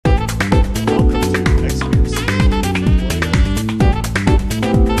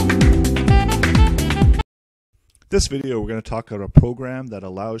This video we're going to talk about a program that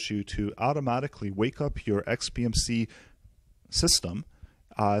allows you to automatically wake up your XBMC system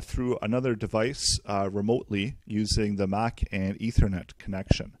through another device remotely using the Mac and Ethernet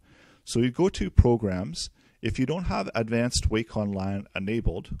connection. So you go to Programs. If you don't have Advanced Wake on LAN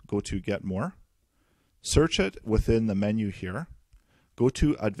enabled, go to Get More. Search it within the menu here. Go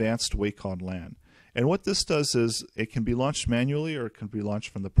to Advanced Wake on LAN. And what this does is it can be launched manually or it can be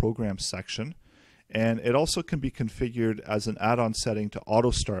launched from the Programs section. And it also can be configured as an add-on setting to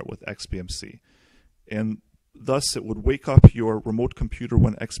auto start with XBMC. And thus it would wake up your remote computer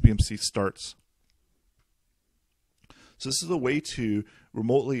when XBMC starts. So this is a way to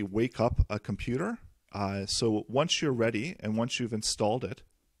remotely wake up a computer. So once you're ready and once you've installed it,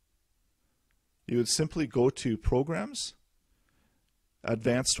 you would simply go to Programs,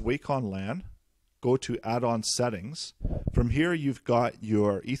 Advanced Wake on LAN, go to Add-on Settings. From here you've got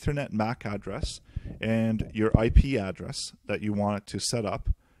your Ethernet MAC address and your IP address that you want it to set up.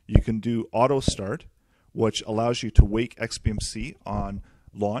 You can do Auto Start, which allows you to wake XBMC on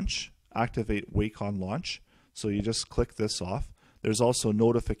launch, activate Wake on launch. So you just click this off. There's also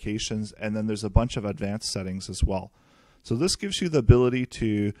notifications, and then there's a bunch of advanced settings as well. So this gives you the ability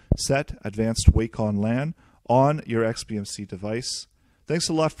to set Advanced Wake on LAN on your XBMC device. Thanks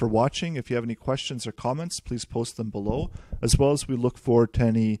a lot for watching. If you have any questions or comments, please post them below, as well as we look forward to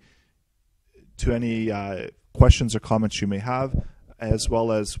any questions or comments you may have, as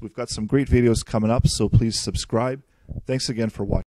well as we've got some great videos coming up, so please subscribe. Thanks again for watching.